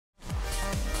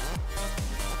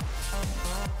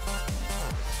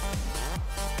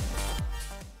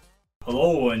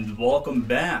Hello and welcome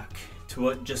back to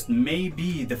what just may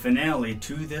be the finale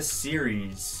to this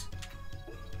series.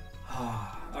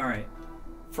 Alright,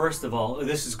 first of all,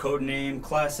 this is Codename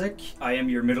Classic. I am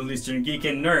your Middle Eastern geek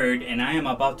and nerd, and I am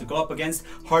about to go up against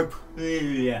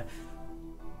Harpoya.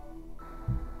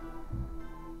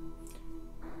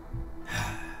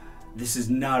 This is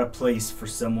not a place for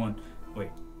someone... Wait.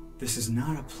 This is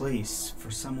not a place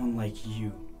for someone like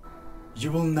you.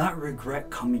 You will not regret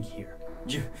coming here.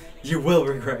 You will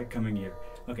regret coming here.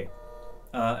 Okay.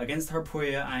 Against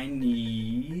Harpoya, I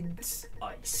need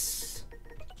ice.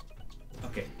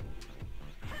 Okay.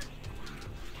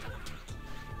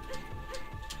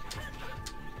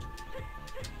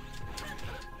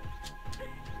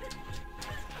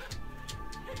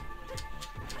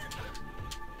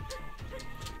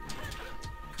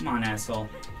 Come on, asshole.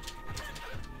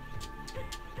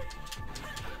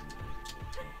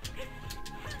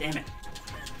 Damn it.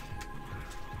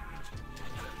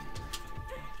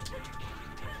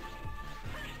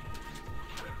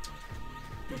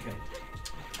 Okay.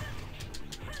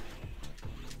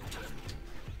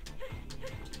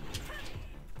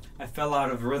 I fell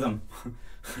out of rhythm.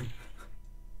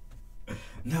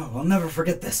 No, I'll never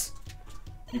forget this.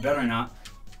 You better not.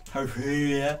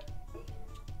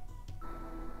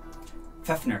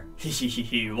 Fefner.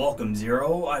 Welcome,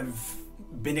 Zero. I've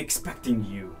been expecting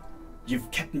you. You've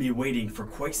kept me waiting for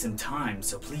quite some time,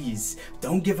 so please,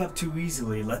 don't give up too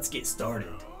easily. Let's get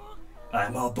started.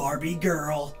 I'm a Barbie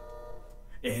girl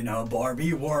in a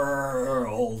Barbie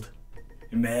world.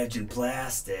 Imagine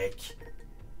plastic.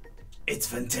 It's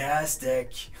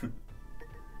fantastic.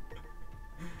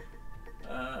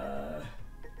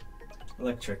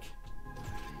 Electric.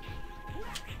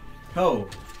 Oh.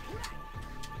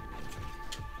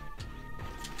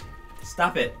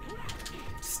 Stop it.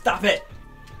 Stop it.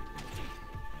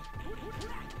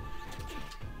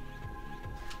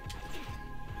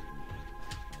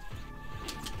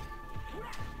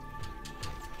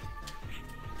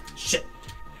 Shit.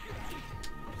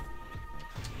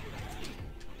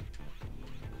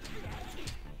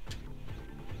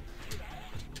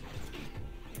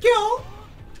 Kill.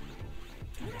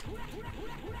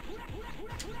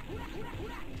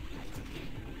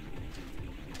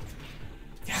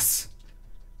 Yes.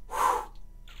 Whew.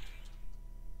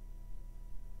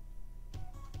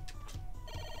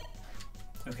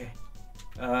 Okay.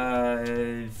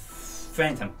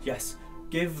 Phantom. Yes.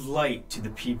 Give light to the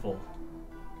people.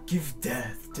 Give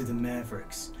death to the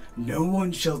Mavericks. No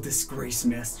one shall disgrace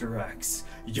Master X.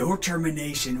 Your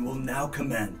termination will now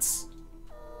commence.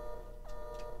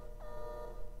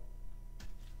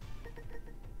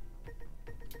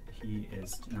 He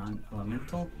is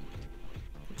non-elemental.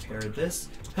 Prepare this.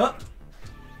 Huh!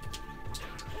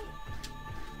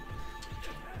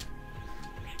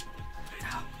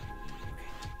 Ah.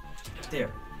 Okay.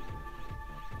 There.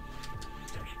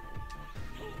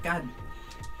 God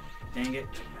dang it.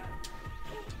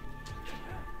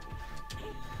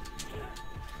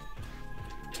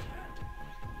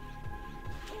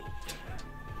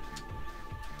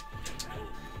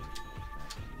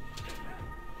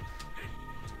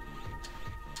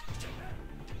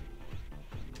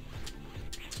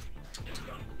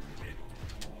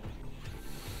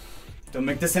 Don't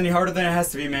make this any harder than it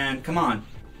has to be, man. Come on.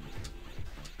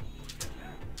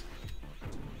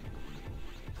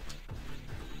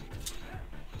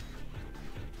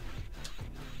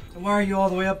 Why are you all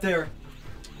the way up there?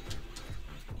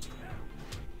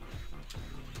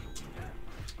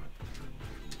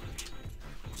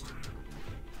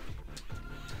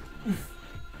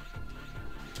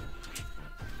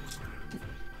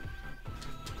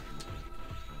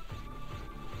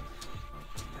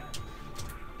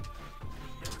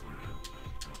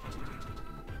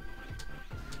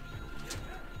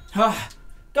 Ah,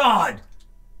 God!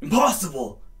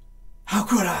 Impossible! How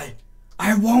could I?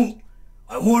 I won't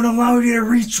allow you to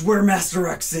reach where Master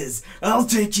X is. I'll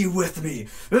take you with me.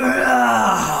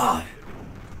 Ah!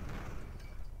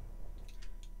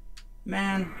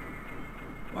 Man,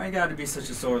 why you gotta be such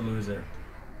a sore loser?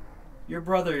 Your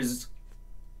brothers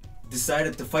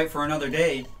decided to fight for another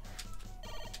day.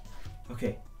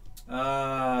 Okay.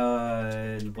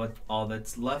 What all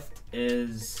that's left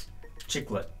is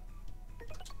Chicklet.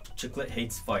 Chicklet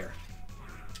hates fire.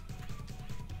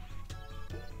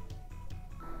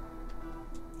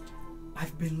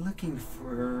 I've been looking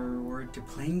forward to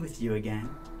playing with you again.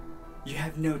 You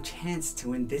have no chance to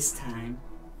win this time.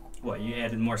 What, you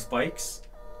added more spikes?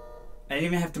 I didn't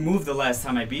even have to move the last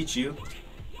time I beat you.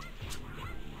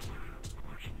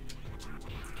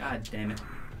 God damn it.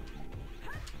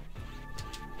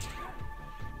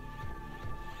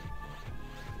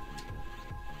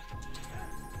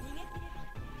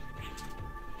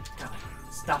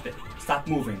 Stop it. Stop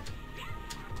moving.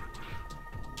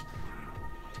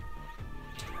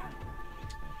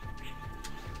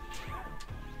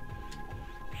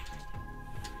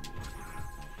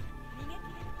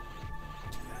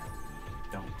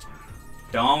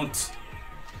 Don't.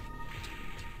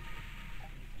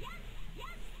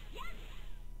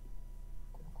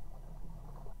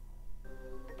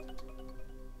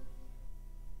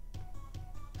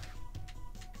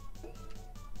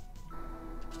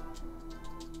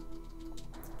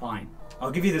 Fine.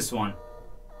 I'll give you this one.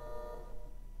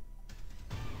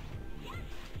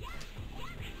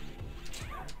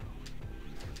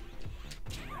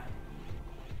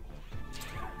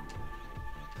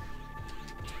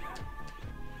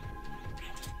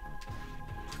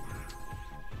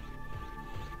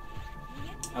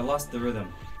 I lost the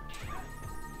rhythm.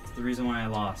 It's the reason why I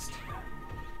lost.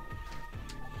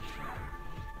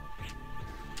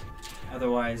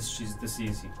 Otherwise, she's this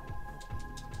easy.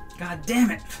 God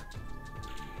damn it!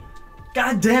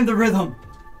 God damn the rhythm!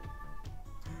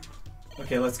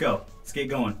 Okay, let's go. Let's get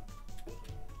going.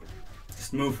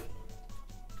 Just move.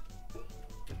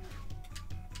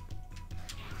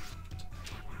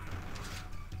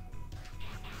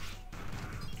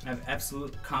 I have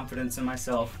absolute confidence in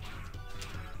myself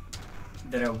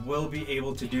that I will be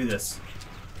able to do this.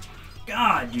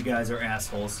 God, you guys are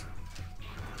assholes.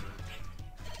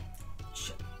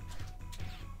 Shit.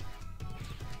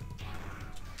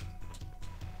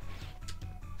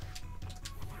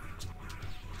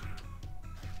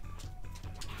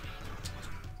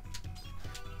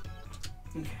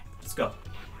 Okay, let's go.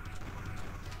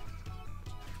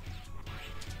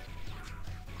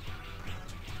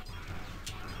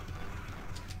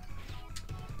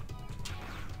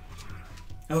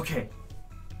 Okay.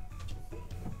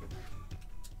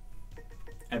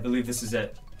 I believe this is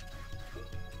it.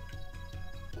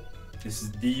 This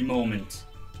is the moment.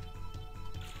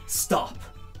 Stop.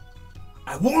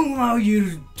 I won't allow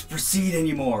you to proceed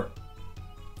anymore.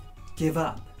 Give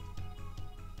up.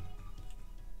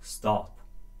 Stop.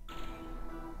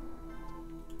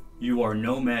 You are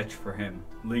no match for him.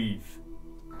 Leave.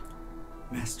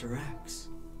 Master X.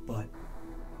 But...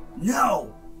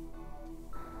 No!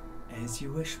 As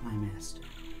you wish, my master.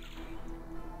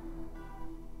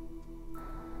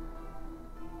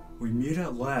 We meet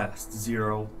at last,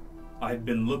 Zero. I've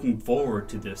been looking forward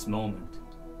to this moment.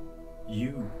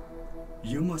 You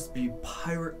must be a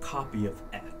pirate copy of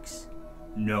X.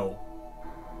 No,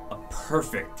 a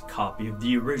perfect copy of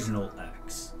the original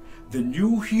X. The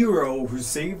new hero who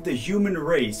saved the human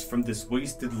race from this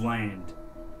wasted land.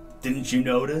 Didn't you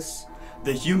notice?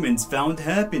 The humans found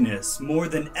happiness more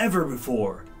than ever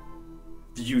before.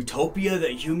 The utopia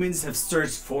that humans have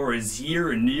searched for is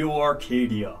here in Neo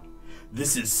Arcadia.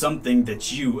 This is something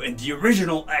that you and the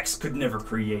original X could never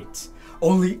create.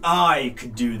 Only I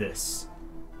could do this.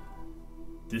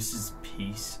 This is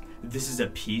peace. This is a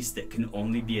peace that can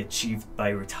only be achieved by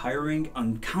retiring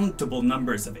uncountable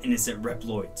numbers of innocent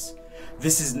Reploids.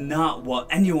 This is not what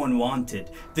anyone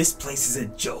wanted. This place is a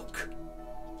joke.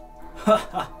 Ha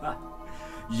ha ha.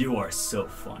 You are so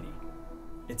funny.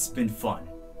 It's been fun.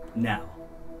 Now,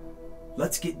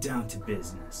 let's get down to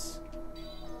business.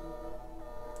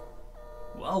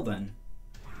 Well then,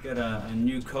 got a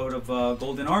new coat of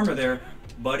golden armor there,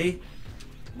 buddy.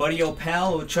 Buddy, old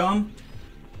pal, old chum.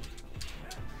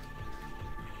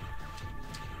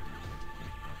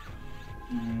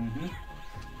 Mm-hmm.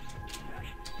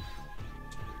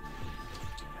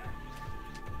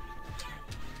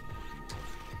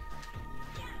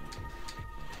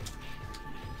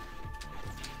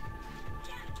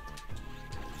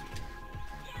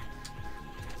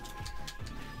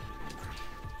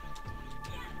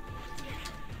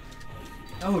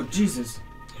 Oh, Jesus.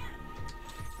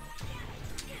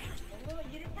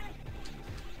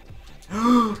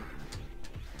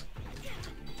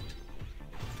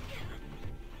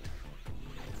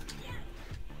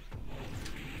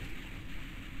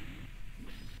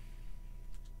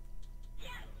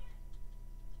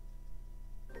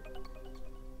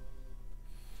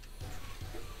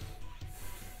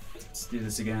 Let's do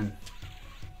this again.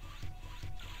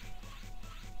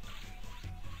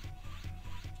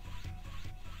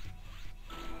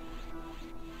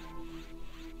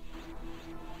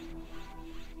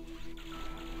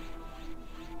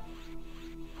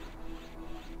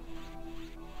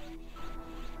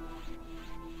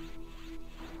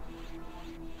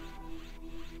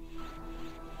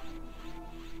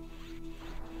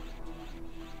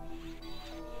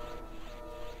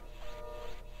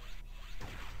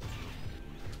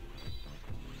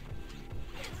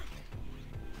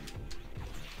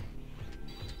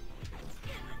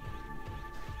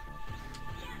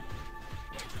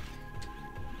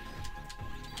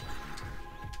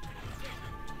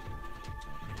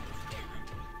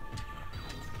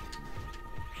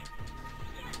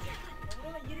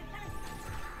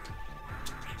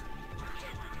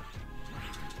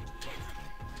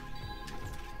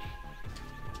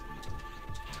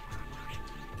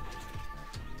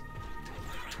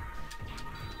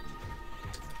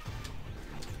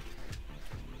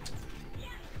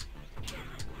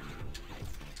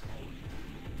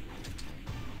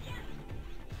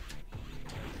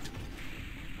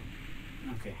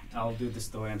 Okay, I'll do this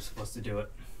the way I'm supposed to do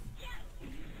it.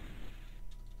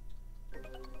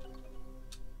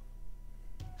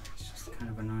 It's just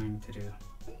kind of annoying to do.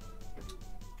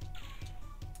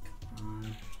 Come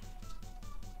on.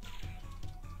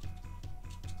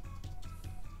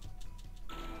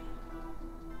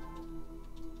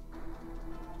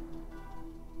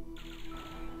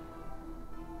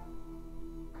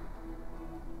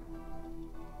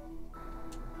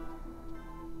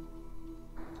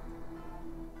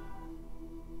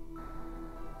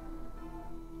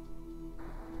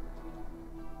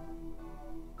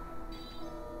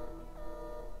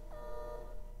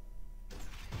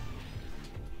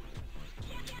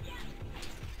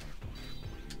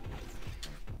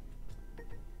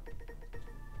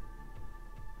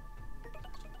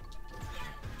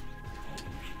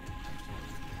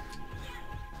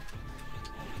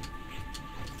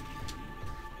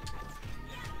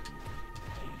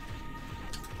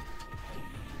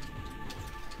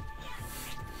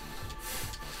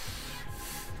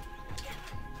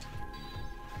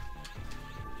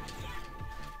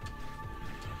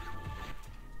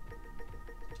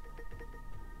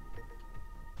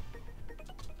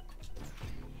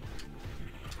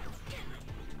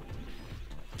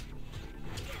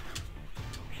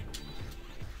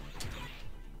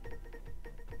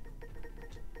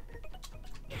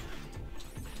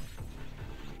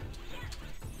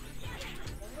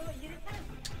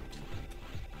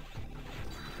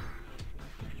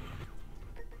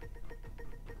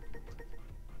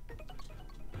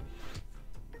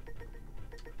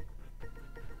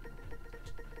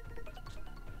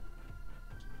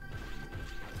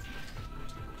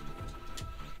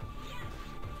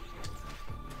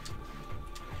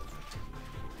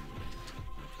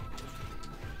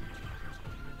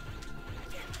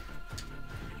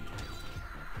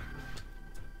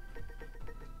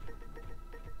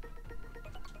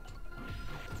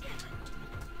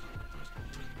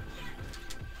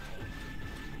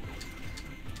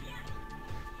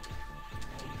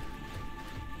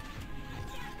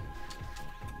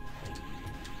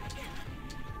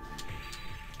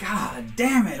 God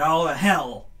damn it, all the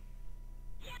hell!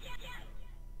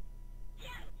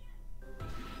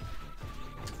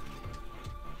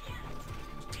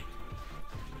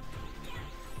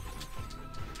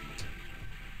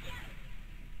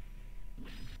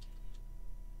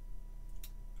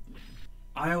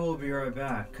 I will be right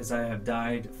back, because I have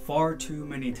died far too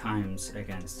many times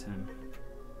against him.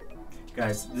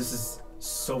 Guys, this is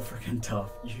so freaking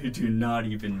tough. You do not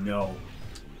even know.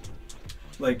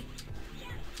 Like,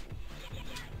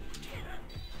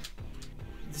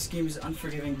 this game is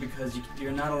unforgiving because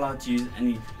you're not allowed to use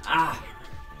any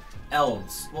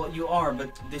elves. Well, you are,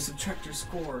 but they subtract your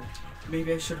score.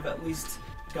 Maybe I should have at least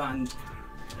gotten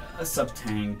a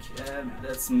sub-tank.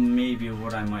 That's maybe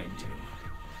what I might do.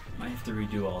 Might have to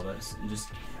redo all this and just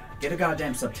get a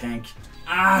goddamn sub-tank.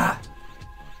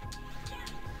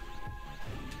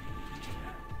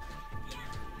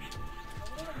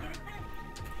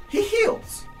 He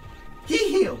heals! He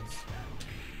heals!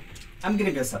 I'm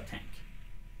getting a sub-tank.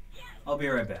 I'll be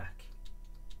right back.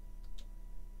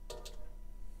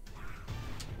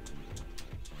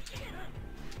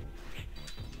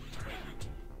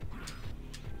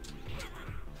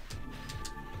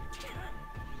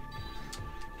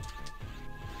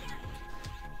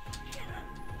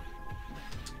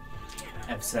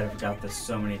 I've said I've got this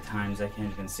so many times I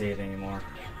can't even say it anymore.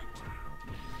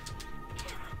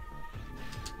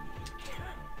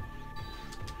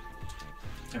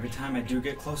 Every time I do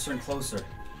get closer and closer.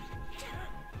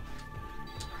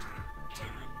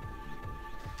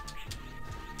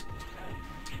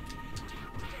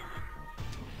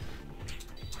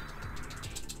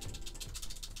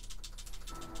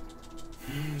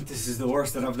 This is the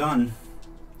worst that I've done.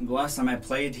 The last time I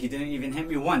played, he didn't even hit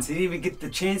me once. He didn't even get the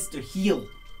chance to heal.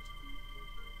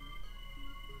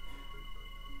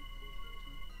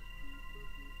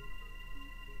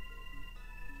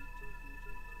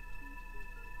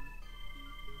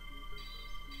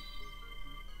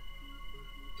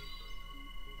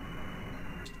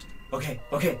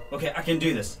 Okay, I can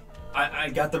do this. I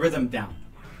got the rhythm down.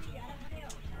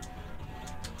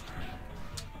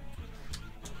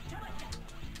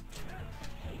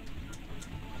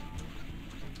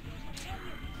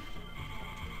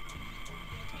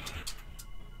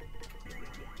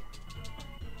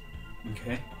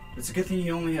 Okay, it's a good thing he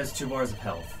only has 2 bars of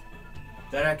health.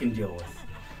 That I can deal with.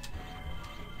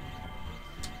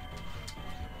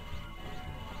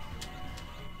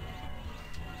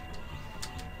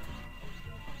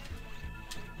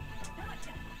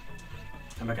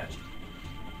 I got you.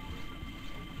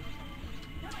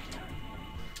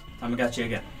 Tamagotchi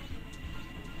again.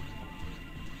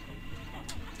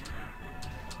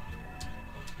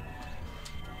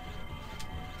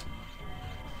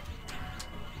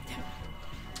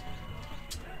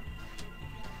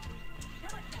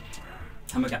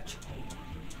 Tamagotchi.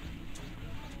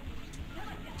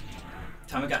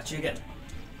 Tamagotchi again.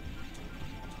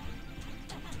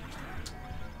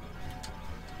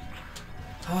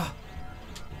 Ah.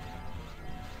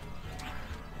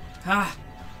 Ah.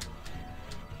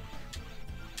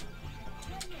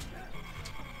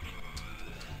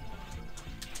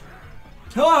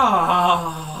 Ah!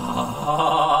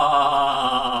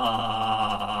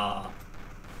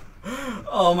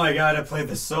 Oh my god, I played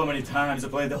this so many times. I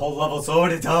played the whole level so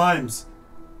many times.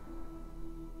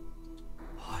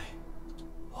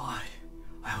 Why?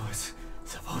 I was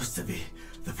supposed to be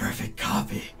the perfect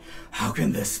copy. How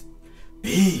can this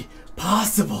be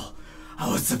possible? I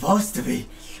was supposed to be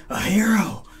a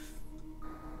hero.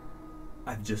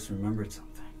 I've just remembered something.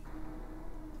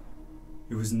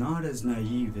 He was not as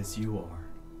naive as you are.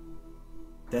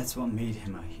 That's what made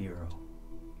him a hero.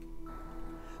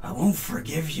 I won't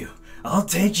forgive you. I'll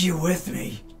take you with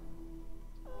me.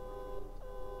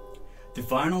 The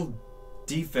final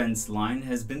defense line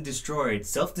has been destroyed.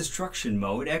 Self-destruction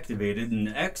mode activated,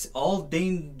 and all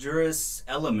dangerous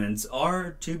elements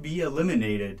are to be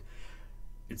eliminated.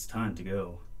 It's time to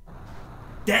go.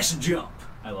 Dash and jump.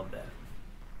 I love that.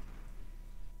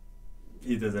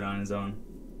 He does it on his own.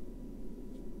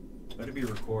 Better be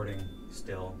recording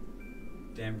still.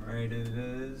 Damn right it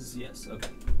is. Yes, okay.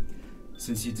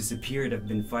 Since you disappeared, I've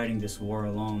been fighting this war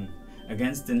alone.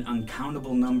 Against an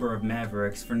uncountable number of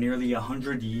Mavericks for nearly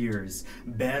 100 years.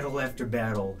 Battle after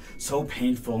battle. So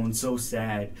painful and so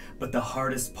sad. But the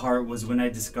hardest part was when I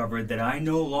discovered that I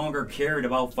no longer cared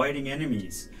about fighting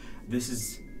enemies. This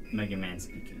is Mega Man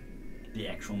speaking. The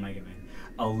actual Mega Man.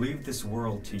 I'll leave this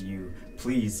world to you.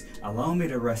 Please, allow me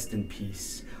to rest in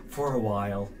peace. For a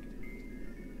while.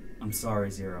 I'm sorry,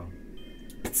 Zero.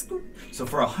 So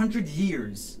for 100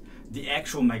 years, the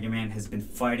actual Mega Man has been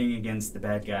fighting against the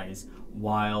bad guys,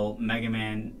 while Mega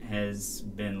Man has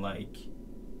been like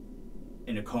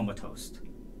in a comatose.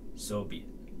 So be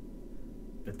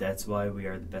it. But that's why we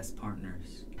are the best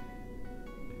partners.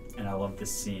 And I love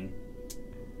this scene.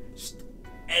 Just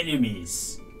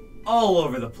enemies all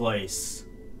over the place.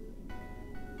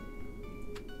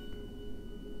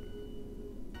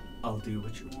 I'll do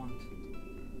what you want.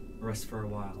 Rest for a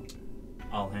while.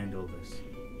 I'll handle this.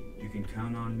 You can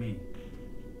count on me.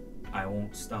 I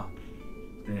won't stop.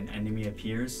 When an enemy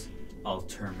appears, I'll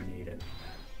terminate it.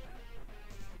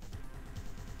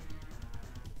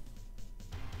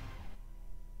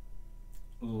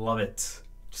 Love it.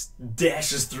 Just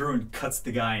dashes through and cuts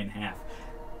the guy in half.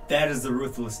 That is the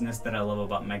ruthlessness that I love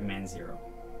about Mega Man Zero.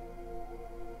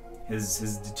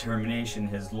 His determination,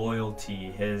 his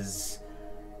loyalty, his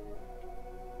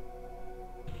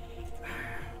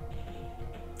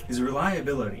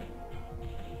reliability.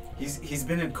 He's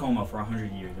been in coma for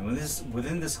 100 years, and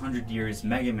within this 100 years,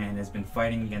 Mega Man has been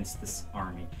fighting against this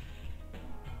army.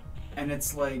 And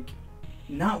it's like,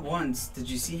 not once did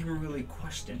you see him really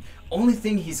question. Only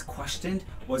thing he's questioned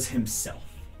was himself.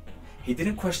 He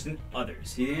didn't question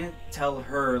others. He didn't tell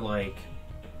her, like,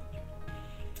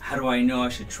 how do I know I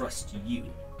should trust you?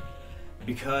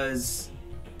 Because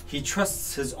he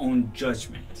trusts his own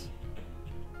judgment.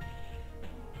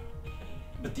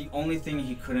 But the only thing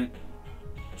he couldn't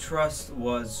trust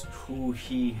was who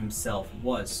he himself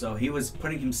was. So he was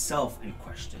putting himself in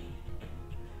question.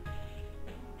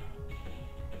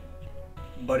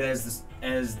 But as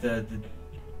the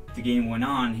game went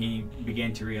on, he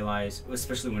began to realize,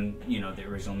 especially when, you know, the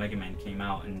original Mega Man came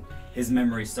out and his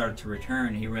memory started to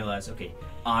return, he realized, okay,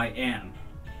 I am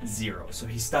Zero. So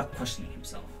he stopped questioning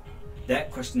himself.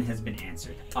 That question has been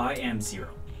answered. I am Zero.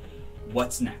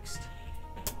 What's next?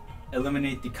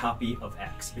 Eliminate the copy of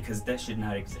X, because that should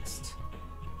not exist.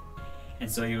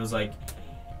 And so he was like,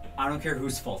 I don't care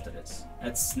whose fault it is.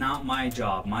 That's not my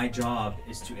job. My job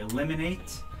is to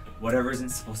eliminate whatever isn't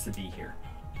supposed to be here.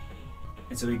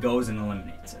 And so he goes and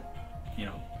eliminates it, you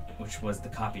know, which was the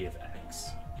copy of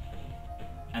X.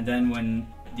 And then when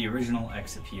the original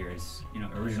X appears, you know,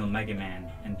 original Mega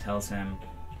Man, and tells him,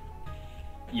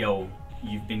 yo,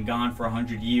 you've been gone for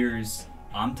 100 years,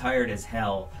 I'm tired as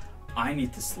hell, I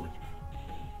need to sleep.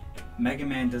 Mega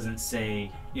Man doesn't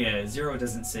say, Zero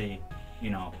doesn't say, you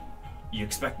know, you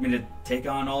expect me to take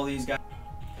on all these guys?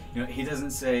 You know, he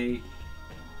doesn't say,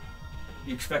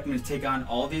 you expect me to take on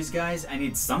all these guys? I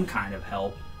need some kind of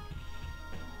help.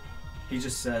 He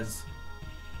just says,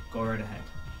 go right ahead.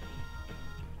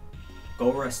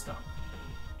 Go rest up.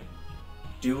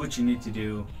 Do what you need to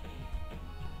do.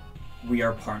 We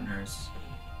are partners.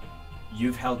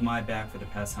 You've held my back for the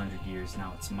past 100 years.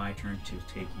 Now it's my turn to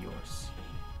take yours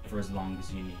for as long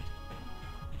as you need.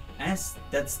 And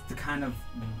that's the kind of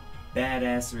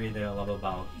badassery that I love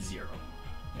about Zero.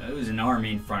 You know, it was an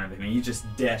army in front of him, and he just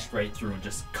dashed right through and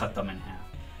just cut them in half.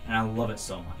 And I love it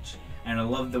so much. And I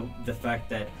love the fact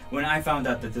that when I found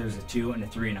out that there was a 2 and a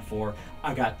 3 and a 4,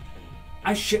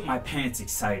 I shit my pants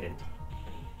excited.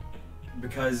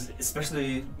 Because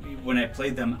especially when I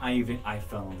played them, I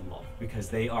fell in love, because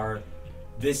they are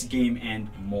this game and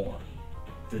more.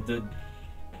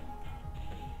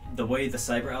 The way the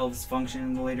Cyber Elves function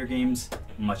in the later games,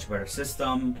 much better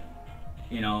system,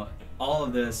 you know, all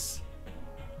of this.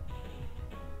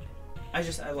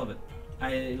 I love it.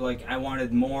 I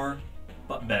wanted more,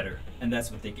 but better, and that's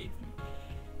what they gave me.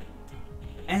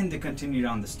 And they continued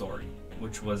on the story,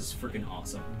 which was freaking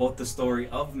awesome. Both the story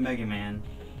of Mega Man,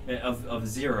 of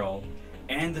Zero,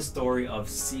 and the story of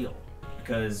Seal,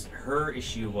 because her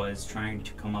issue was trying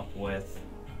to come up with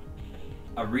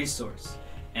a resource.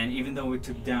 And even though we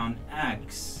took down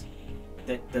X,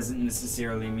 that doesn't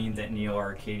necessarily mean that Neo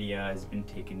Arcadia has been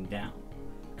taken down,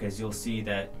 because you'll see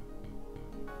that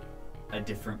a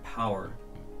different power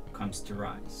comes to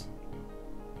rise.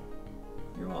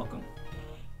 You're welcome.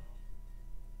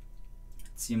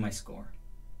 Let's see my score.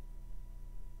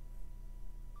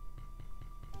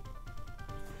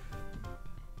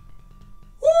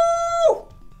 Woo!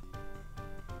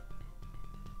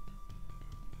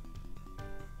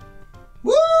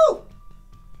 Woo!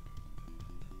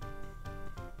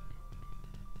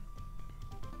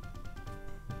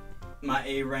 My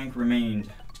A rank remained.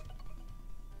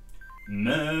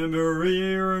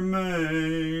 Memory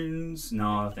remains.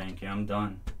 No, thank you. I'm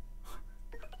done.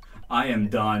 I am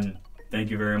done. Thank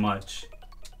you very much.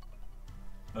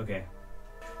 Okay.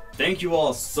 Thank you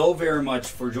all so very much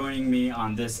for joining me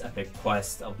on this epic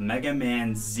quest of Mega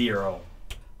Man Zero.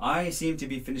 I seem to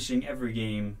be finishing every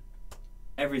game,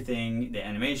 everything, the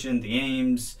animation, the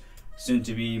games, soon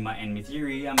to be my Enemy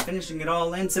Theory. I'm finishing it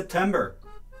all in September.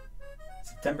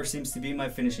 September seems to be my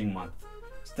finishing month.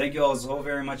 So thank you all so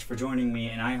very much for joining me,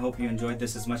 and I hope you enjoyed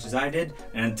this as much as I did.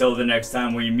 And until the next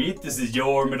time we meet, this is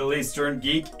your Middle Eastern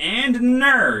geek and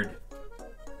nerd.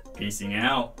 Peacing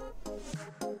out.